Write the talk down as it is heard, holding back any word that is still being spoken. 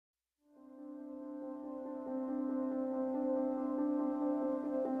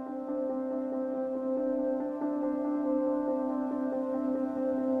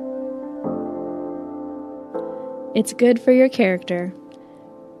It's Good for Your Character,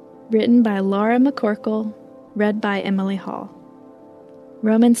 written by Laura McCorkle, read by Emily Hall.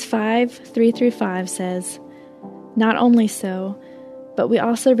 Romans 5:3-5 says, "Not only so, but we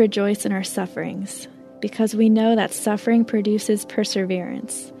also rejoice in our sufferings, because we know that suffering produces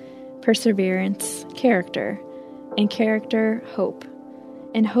perseverance, perseverance, character, and character, hope.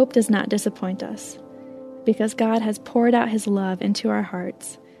 And hope does not disappoint us, because God has poured out His love into our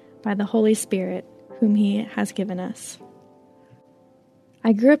hearts by the Holy Spirit, whom He has given us."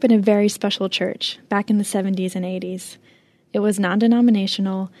 I grew up in a very special church back in the 70s and 80s. It was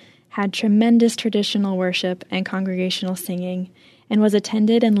non-denominational, had tremendous traditional worship and congregational singing, and was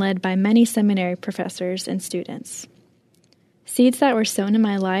attended and led by many seminary professors and students. Seeds that were sown in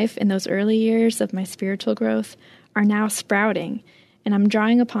my life in those early years of my spiritual growth are now sprouting, and I'm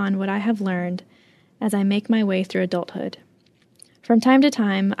drawing upon what I have learned as I make my way through adulthood. From time to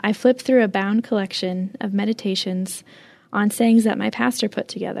time, I flip through a bound collection of meditations on sayings that my pastor put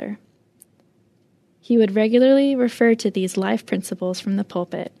together. He would regularly refer to these life principles from the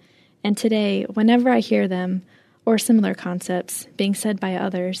pulpit, and today, whenever I hear them, or similar concepts being said by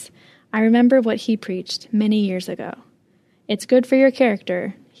others, I remember what he preached many years ago. "It's good for your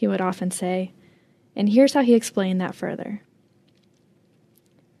character," he would often say, and here's how he explained that further.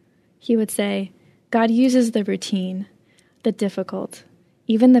 He would say, God uses the routine, the difficult,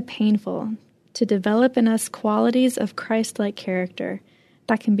 even the painful, to develop in us qualities of Christ-like character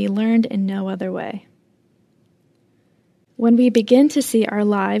that can be learned in no other way. When we begin to see our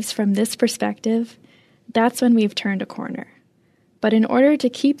lives from this perspective, that's when we've turned a corner. But in order to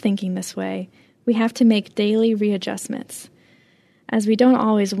keep thinking this way, we have to make daily readjustments, as we don't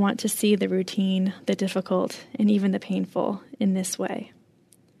always want to see the routine, the difficult, and even the painful in this way.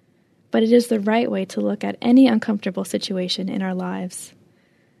 But it is the right way to look at any uncomfortable situation in our lives.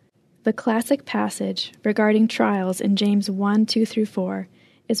 The classic passage regarding trials in James 1:2-4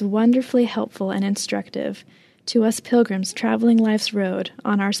 is wonderfully helpful and instructive to us pilgrims traveling life's road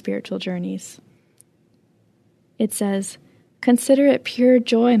on our spiritual journeys. It says, "Consider it pure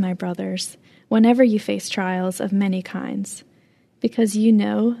joy, my brothers, whenever you face trials of many kinds, because you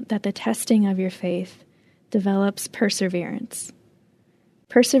know that the testing of your faith develops perseverance.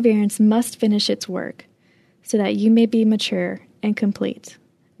 Perseverance must finish its work, so that you may be mature and complete,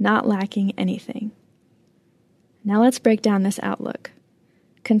 not lacking anything." Now let's break down this outlook.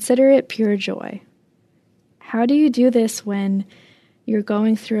 Consider it pure joy. How do you do this when you're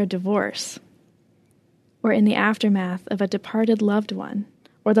going through a divorce, or in the aftermath of a departed loved one,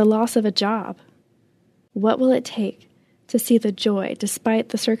 or the loss of a job? What will it take to see the joy despite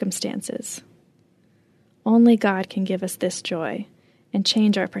the circumstances? Only God can give us this joy and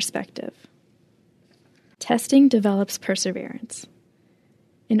change our perspective. Testing develops perseverance.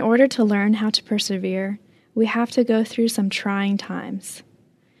 In order to learn how to persevere, we have to go through some trying times.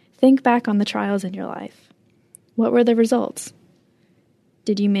 Think back on the trials in your life. What were the results?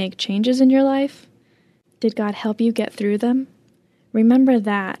 Did you make changes in your life? Did God help you get through them? Remember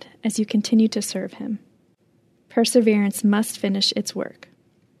that as you continue to serve Him. Perseverance must finish its work.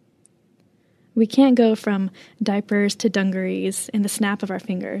 We can't go from diapers to dungarees in the snap of our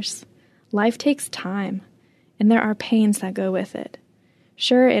fingers. Life takes time, and there are pains that go with it.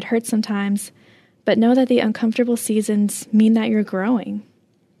 Sure, it hurts sometimes, but know that the uncomfortable seasons mean that you're growing.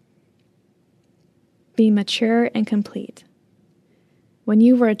 Be mature and complete. When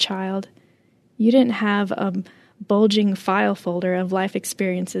you were a child, you didn't have a bulging file folder of life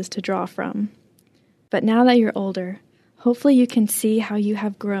experiences to draw from. But now that you're older, hopefully you can see how you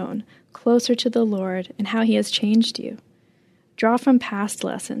have grown closer to the Lord and how He has changed you. Draw from past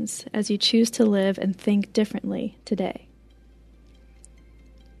lessons as you choose to live and think differently today.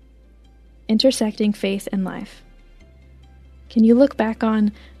 Intersecting faith and life. Can you look back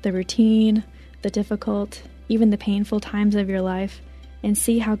on the routine, the difficult, even the painful times of your life and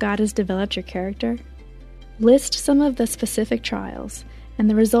see how God has developed your character? List some of the specific trials and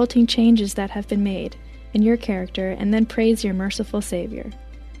the resulting changes that have been made in your character, and then praise your merciful Savior.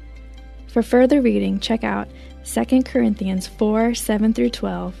 For further reading, check out 2 Corinthians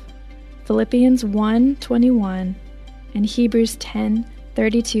 4:7-12, Philippians 1:21, and Hebrews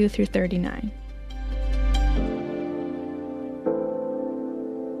 10:32-39.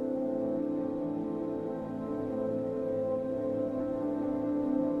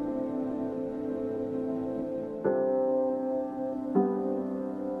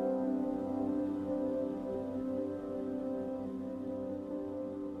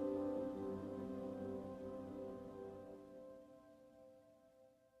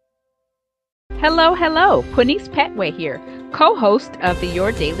 Hello, Quinice Petway here, co-host of the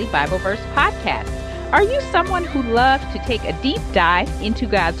Your Daily Bible Verse podcast. Are you someone who loves to take a deep dive into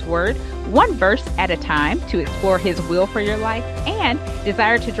God's Word, one verse at a time, to explore His will for your life and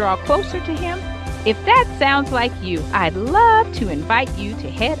desire to draw closer to Him? If that sounds like you, I'd love to invite you to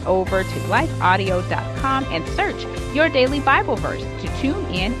head over to lifeaudio.com and search your daily Bible verse to tune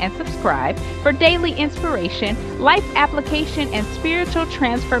in and subscribe for daily inspiration, life application, and spiritual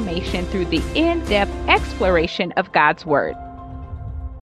transformation through the in-depth exploration of God's Word.